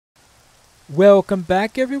Welcome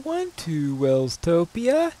back, everyone, to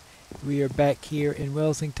Welstopia. We are back here in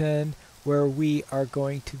Welsington, where we are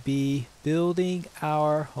going to be building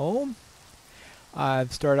our home.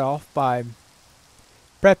 I've started off by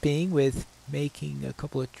prepping with making a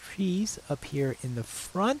couple of trees up here in the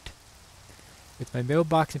front with my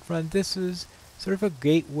mailbox in front. This is sort of a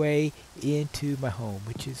gateway into my home,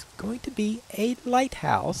 which is going to be a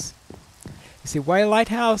lighthouse. You see, why a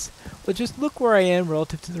lighthouse? Well, just look where I am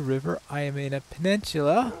relative to the river. I am in a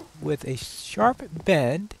peninsula with a sharp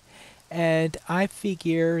bend, and I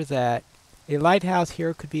figure that a lighthouse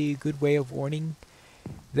here could be a good way of warning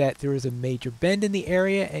that there is a major bend in the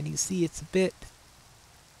area, and you see it's a bit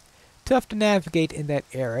tough to navigate in that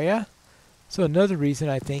area. So another reason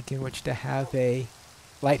I think in which to have a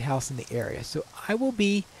lighthouse in the area. So I will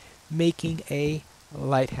be making a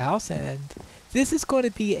lighthouse, and this is going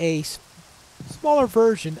to be a smaller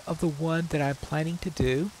version of the one that I'm planning to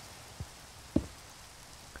do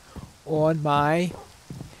on my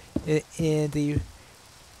in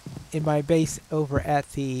my base over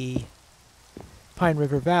at the Pine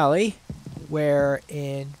River Valley, where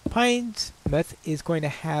in Pinesmouth is going to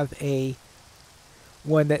have a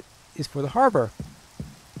one that is for the harbor.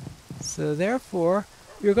 So therefore,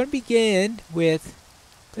 we're going to begin with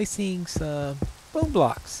placing some bone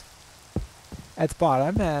blocks at the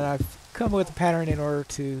bottom, and I've come up with a pattern in order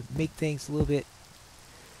to make things a little bit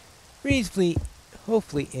reasonably,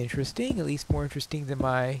 hopefully interesting, at least more interesting than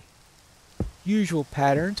my usual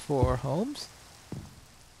patterns for homes.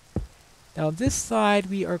 Now on this side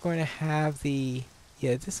we are going to have this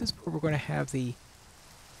is where we're going to have the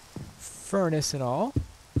furnace and all.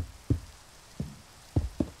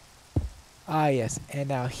 Ah yes, and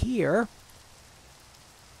now here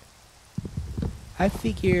I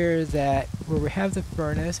figure that where we have the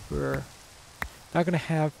furnace, we're not going to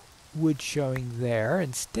have wood showing there.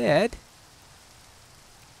 Instead,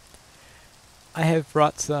 I have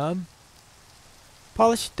brought some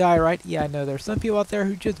polished diorite. Yeah, I know there are some people out there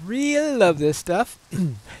who just really love this stuff.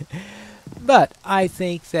 But I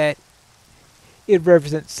think that it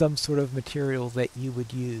represents some sort of material that you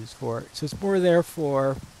would use for it. So it's more there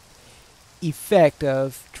for effect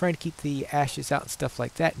of trying to keep the ashes out and stuff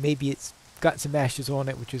like that. Maybe it's got some ashes on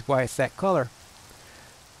it, which is why it's that color.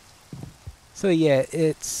 So yeah,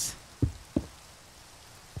 it's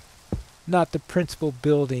not the principal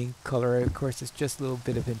building color. Of course, it's just a little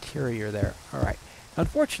bit of interior there. Alright.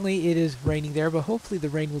 Unfortunately, it is raining there, but hopefully the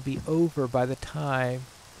rain will be over by the time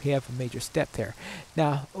we have a major step there.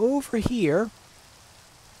 Now, over here,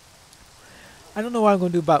 I don't know what I'm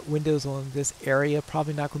going to do about windows on this area.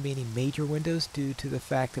 Probably not going to be any major windows due to the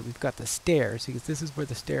fact that we've got the stairs, because this is where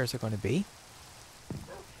the stairs are going to be.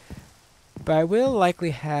 But I will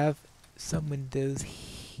likely have some windows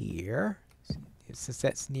here, since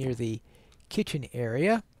that's near the kitchen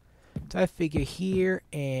area. So I figure here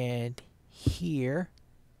and here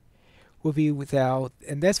will be without,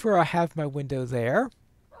 and that's where I have my window there.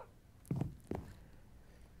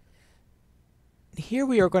 Here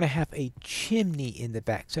we are going to have a chimney in the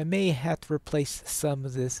back, so I may have to replace some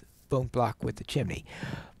of this bone block with the chimney.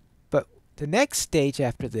 But the next stage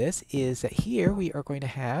after this is that here we are going to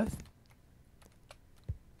have,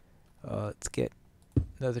 let's get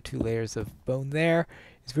another 2 layers of bone there,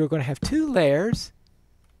 is we're going to have 2 layers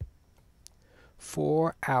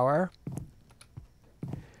for our,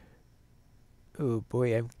 oh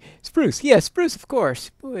boy, spruce. Yeah, spruce, of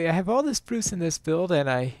course. Boy, I have all the spruce in this build, and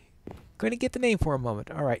I'm going to get the name for a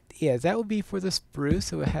moment. Alright, yeah, that will be for the spruce,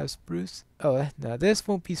 so it has spruce. Oh, no, this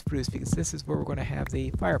won't be spruce, because this is where we're going to have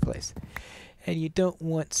the fireplace. And you don't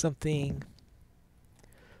want something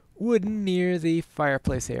wooden near the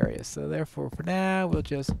fireplace area, so therefore for now we'll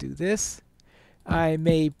just do this. I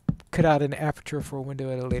may cut out an aperture for a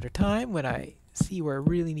window at a later time when I see where I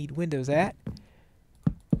really need windows at.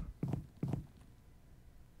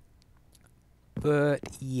 But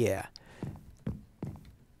yeah,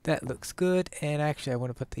 that looks good. And actually I want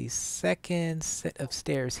to put the second set of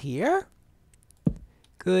stairs here.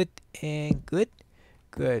 Good and good.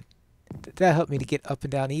 Good. That helped me to get up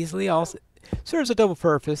and down easily. Also serves a double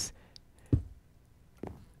purpose.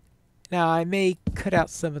 Now I may cut out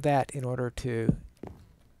some of that in order to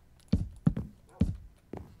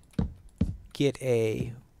get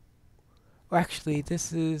a, well, actually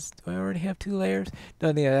this is, do I already have 2 layers? No,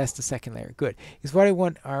 yeah, that's the second layer. Good. Is what I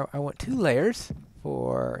want are, I want 2 layers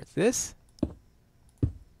for this.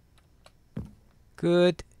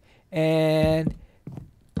 Good. And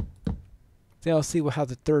then I'll see how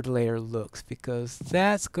the 3rd layer looks, because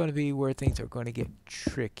that's going to be where things are going to get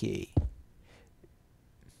tricky.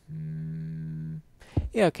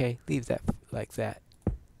 Yeah, okay, leave that like that.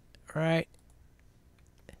 Alright,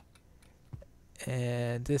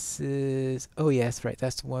 And this is, oh yes, right,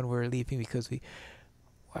 that's the one we're leaving because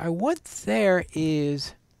what I want there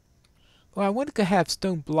is, well, I want to have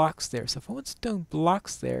stone blocks there. So if I want stone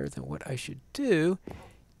blocks there, then what I should do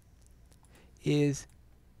is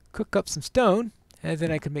cook up some stone, and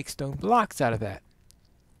then I can make stone blocks out of that.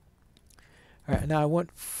 Alright, now I want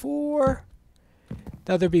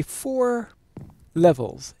now there'll be 4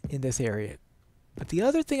 levels in this area. But the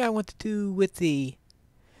other thing I want to do with the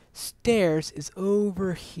stairs is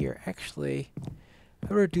over here. Actually, I'm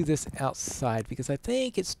going to do this outside because I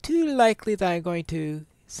think it's too likely that I'm going to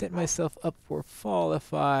set myself up for a fall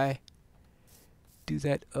if I do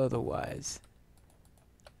that otherwise.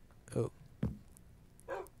 Oh.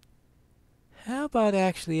 How about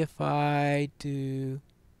actually if I do...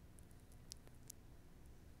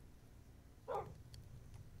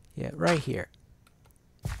 yeah, right here.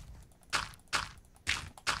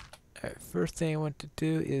 Alright, first thing I want to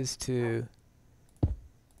do is to...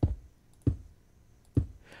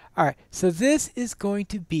 alright, so this is going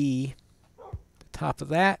to be the top of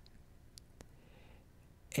that.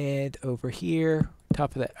 And over here,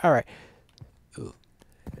 top of that. Alright.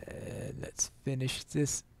 Let's finish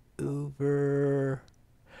this over...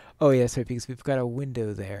 oh yeah, sorry, because we've got a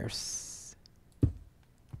window there.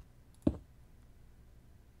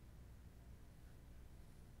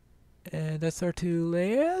 And that's our 2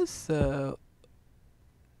 layers. So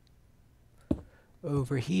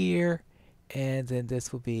over here, and then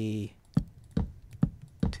this will be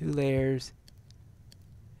 2 layers.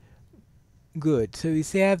 Good. So we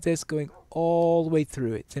have this going all the way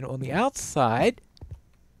through it. Then on the outside,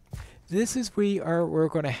 this is where we're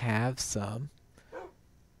going to have some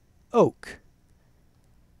oak.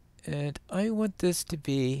 And I want this to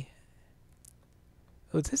be...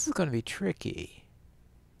 oh, this is going to be tricky.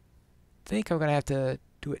 I think I'm going to have to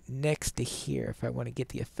do it next to here if I want to get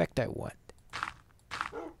the effect I want.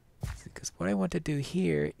 Because what I want to do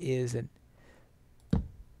here is an...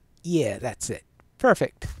 yeah, that's it.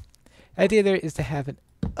 Perfect. The idea there is to have an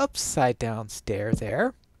upside down stair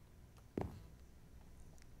there.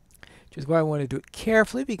 Which is why I want to do it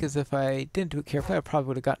carefully, because if I didn't do it carefully, I probably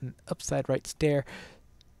would have gotten an upside right stair.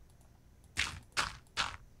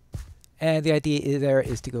 And the idea there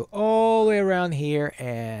is to go all the way around here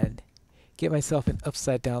and get myself an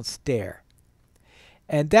upside down stair.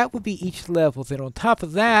 And that would be each level. Then on top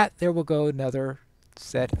of that, there will go another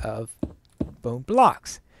set of bone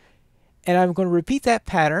blocks. And I'm going to repeat that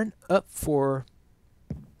pattern up for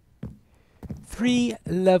 3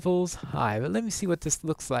 levels high. But let me see what this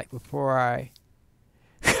looks like before I...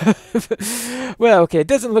 well, okay, it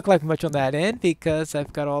doesn't look like much on that end because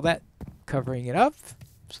I've got all that covering it up.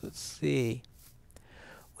 So let's see.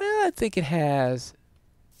 Well, I think it has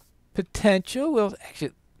potential. Well,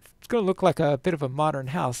 actually, it's going to look like a bit of a modern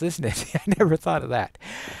house, isn't it? I never thought of that.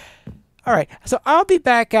 All right, so I'll be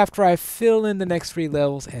back after I fill in the next 3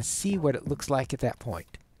 levels and see what it looks like at that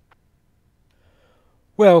point.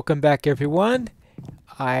 Welcome back, everyone.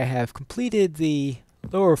 I have completed the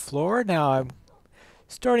lower floor. Now I'm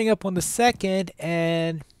starting up on the second,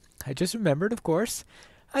 and I just remembered, of course,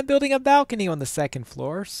 I'm building a balcony on the 2nd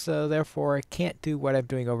floor, so therefore I can't do what I'm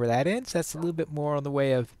doing over that end. So that's a little bit more on the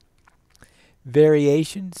way of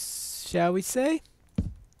variations, shall we say.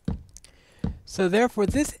 So therefore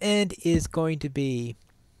this end is going to be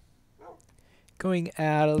going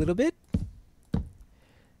out a little bit.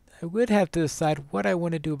 I would have to decide what I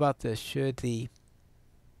want to do about this. Should the...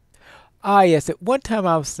 ah yes, at one time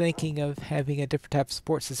I was thinking of having a different type of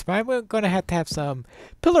support system. I'm going to have some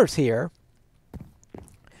pillars here.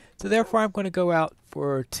 So therefore I'm going to go out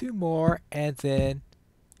for 2 more, and then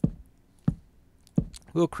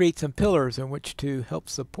we'll create some pillars in which to help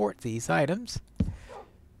support these items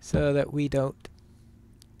so that we don't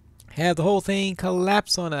have the whole thing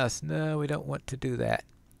collapse on us. No, we don't want to do that.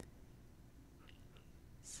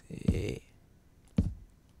 Let's see.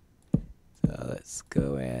 So let's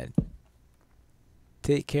go and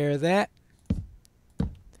take care of that.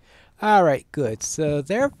 Alright, good. So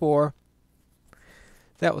therefore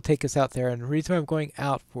that will take us out there, and the reason I'm going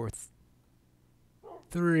out for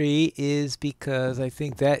 3 is because I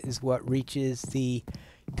think that is what reaches the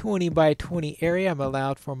 20 by 20 area I'm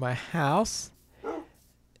allowed for my house.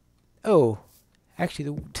 Oh, actually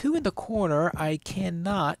the 2 in the corner I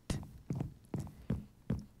cannot.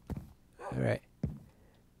 Alright.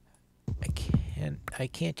 I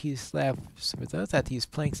can't use slabs for those. I have to use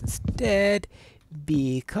planks instead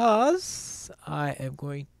because I am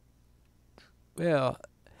going... well,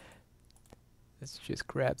 let's just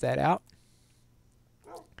grab that out.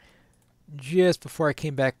 Just before I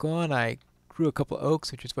came back on, I grew a couple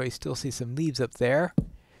oaks, which is why you still see some leaves up there.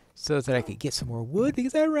 so that I could get some more wood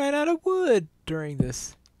because I ran out of wood during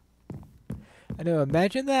this. I know,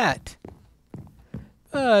 imagine that.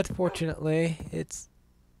 But fortunately, it's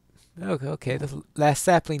okay. Okay, the last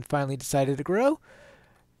sapling finally decided to grow,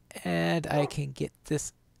 and I can get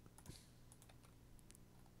this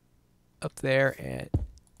up there and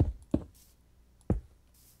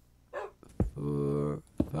 4,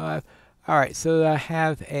 5. All right, so I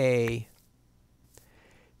have a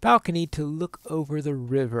balcony to look over the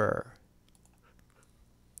river.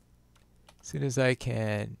 As soon as I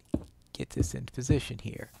can get this into position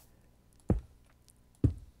here.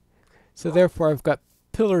 So therefore I've got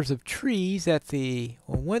pillars of trees at the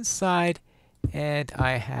on one side, and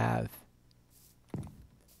I have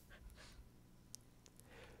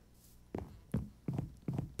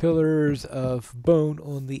pillars of bone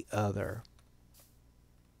on the other.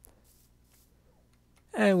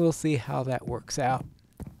 And we'll see how that works out.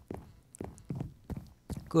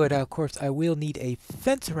 Good. Of course, I will need a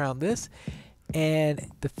fence around this,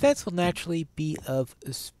 and the fence will naturally be of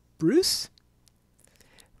spruce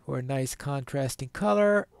for a nice contrasting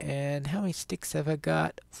color. And how many sticks have I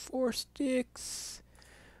got? 4 sticks.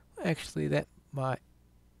 Actually, that might...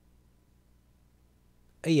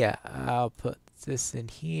 yeah, I'll put this in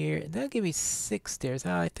here, and that'll give me 6 stairs.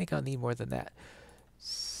 I think I'll need more than that.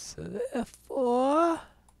 So therefore,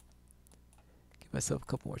 give myself a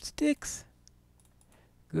couple more sticks.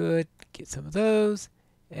 Good. Get some of those,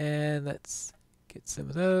 and let's get some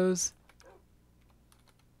of those.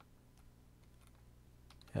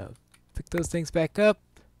 Now, pick those things back up,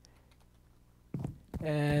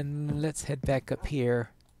 and let's head back up here.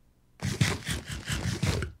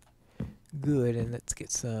 Good, and let's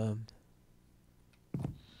get some.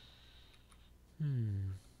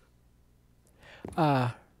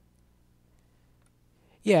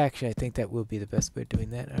 Yeah, actually, I think that will be the best way of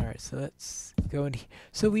doing that. All right, so let's go in here.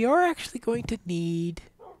 So we are actually going to need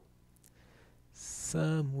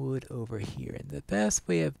some wood over here, and the best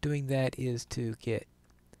way of doing that is to get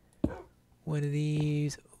one of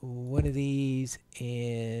these,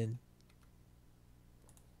 and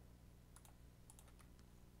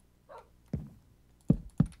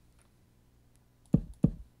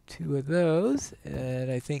two of those,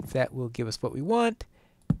 and I think that will give us what we want.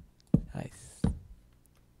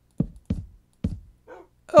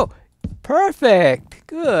 Oh, perfect!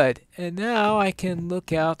 Good. And now I can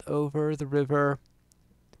look out over the river,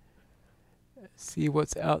 see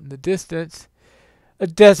what's out in the distance. A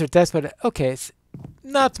desert, that's what okay, it's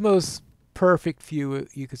not the most perfect view,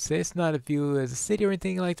 you could say. It's not a view of the city or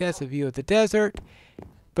anything like that. It's a view of the desert,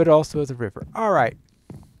 but also of the river. All right.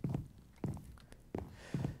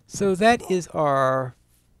 So that is our...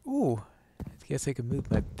 Ooh, I guess I can move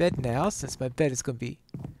my bed now, since my bed is going to be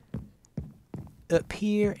up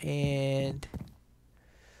here. And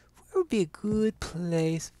where would be a good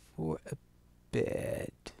place for a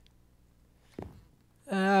bed?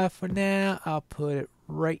 For now, I'll put it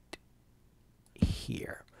right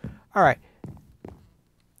here. All right.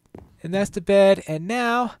 And that's the bed. And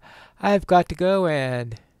now I've got to go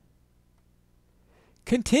and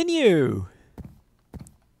continue.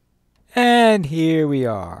 And here we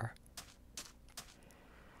are.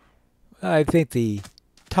 I think the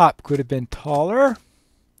top could have been taller,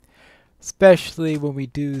 especially when we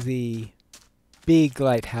do the big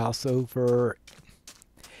lighthouse over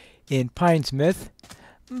in Pinesmith.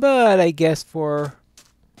 But I guess for,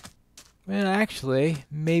 well, actually,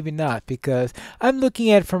 maybe not, because I'm looking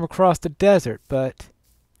at it from across the desert, but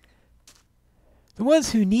the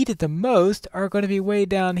ones who need it the most are going to be way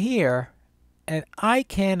down here. And I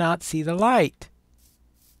cannot see the light.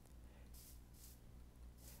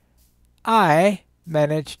 I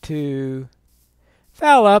managed to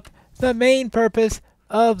foul up the main purpose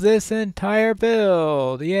of this entire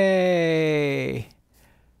build. Yay!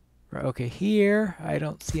 Right, okay, here I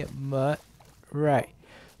don't see it much. Right.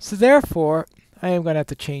 So therefore, I am going to have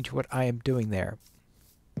to change what I am doing there.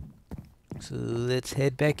 So let's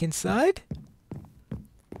head back inside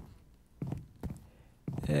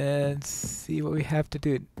and see what we have to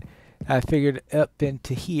do. I figured up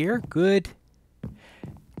into here. Good.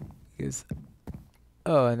 Because,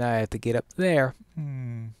 oh, and I have to get up there.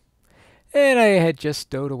 And I had just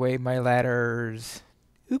stowed away my ladders.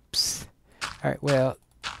 Oops. Alright, well,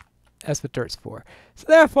 that's what dirt's for. So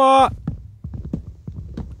therefore,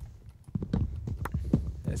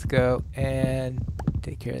 let's go and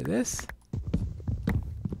take care of this.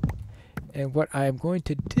 And what I'm going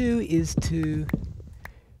to do is to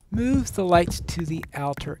move the lights to the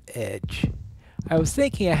outer edge. I was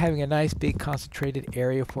thinking of having a nice big concentrated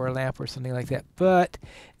area for a lamp or something like that, but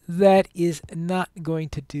that is not going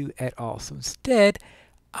to do at all. So instead,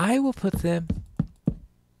 I'm I will put them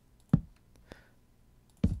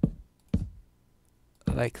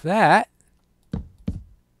like that.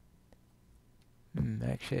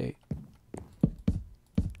 Actually,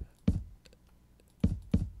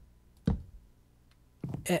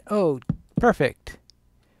 oh, perfect.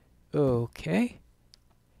 Okay.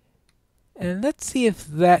 And let's see if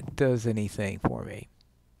that does anything for me.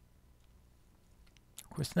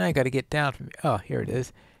 Of course, now I got to get down from. Oh, here it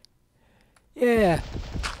is. Yeah.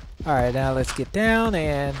 All right, now let's get down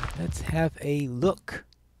and let's have a look.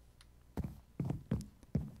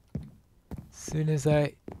 As soon as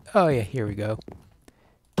I. Oh yeah, here we go.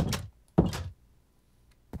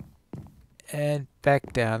 And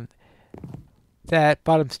back down. That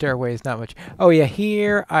bottom stairway is not much. Oh yeah,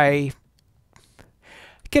 here I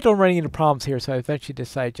kept on running into problems here, so I eventually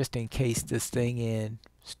decided just to encase this thing in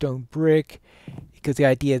stone brick, because the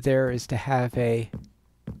idea there is to have a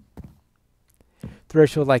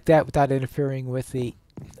threshold like that without interfering with the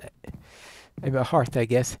maybe a hearth, I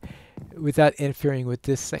guess, without interfering with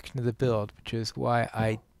this section of the build, which is why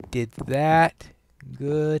I did that.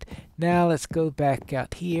 Good. Now let's go back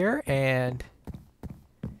out here and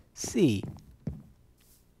see.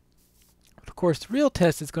 Of course, the real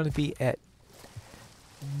test is going to be at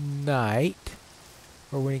night,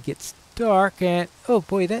 or when it gets dark, and oh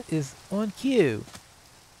boy, that is on cue.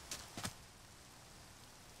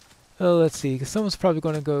 Oh, let's see, because someone's probably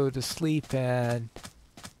going to go to sleep and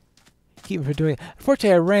keep me from doing it.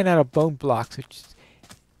 Unfortunately, I ran out of bone blocks,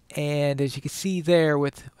 and as you can see there,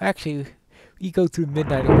 with actually, you go through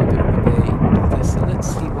midnight a little bit when they do this. So let's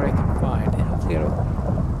see what I can find. And hopefully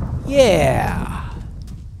yeah!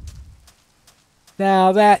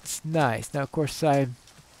 Now that's nice. Now, of course, I'm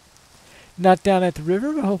not down at the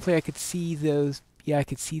river, but hopefully I could see those. Yeah, I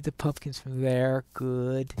could see the pumpkins from there.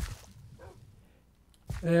 Good.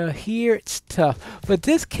 Here it's tough. But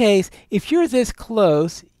this case, if you're this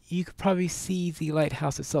close, you could probably see the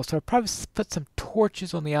lighthouse itself. So I'll probably put some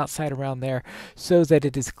torches on the outside around there so that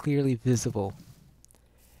it is clearly visible.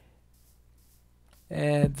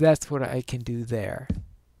 And that's what I can do there.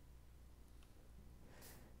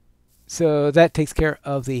 So that takes care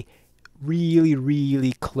of the really,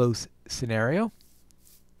 really close scenario.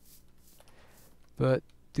 But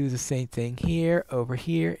do the same thing here, and over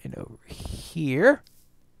here.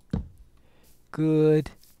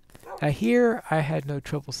 Good. Now here I had no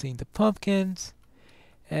trouble seeing the pumpkins,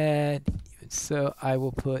 and so I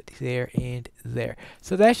will put there and there.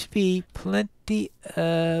 So that should be plenty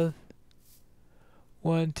of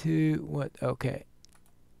 1, 2, 1. Okay.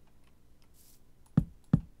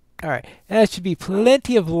 All right. That should be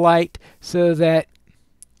plenty of light so that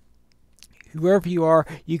whoever you are,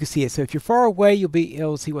 you can see it. So if you're far away, you'll be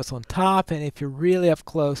able to see what's on top, and if you're really up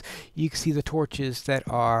close, you can see the torches that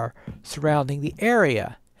are surrounding the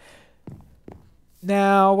area.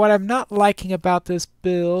 Now, what I'm not liking about this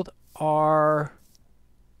build are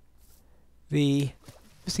the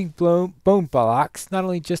missing bone blocks. Not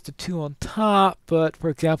only just the 2 on top, but, for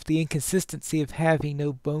example, the inconsistency of having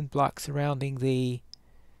no bone blocks surrounding the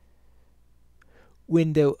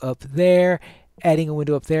window up there, adding a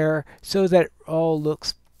window up there, so that it all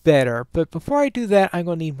looks better. But before I do that, I'm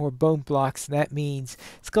going to need more bone blocks, and that means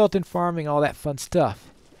skeleton farming, all that fun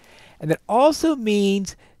stuff. And that also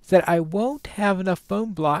means that I won't have enough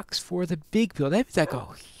bone blocks for the big build. That means I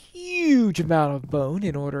go a huge amount of bone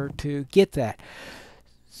in order to get that.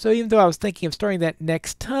 So even though I was thinking of starting that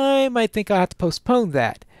next time, I think I'll have to postpone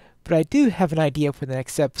that. But I do have an idea for the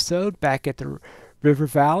next episode back at the River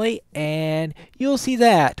Valley, and you'll see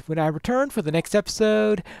that when I return for the next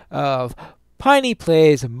episode of Piney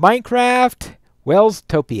Plays Minecraft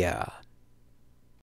Welstopia.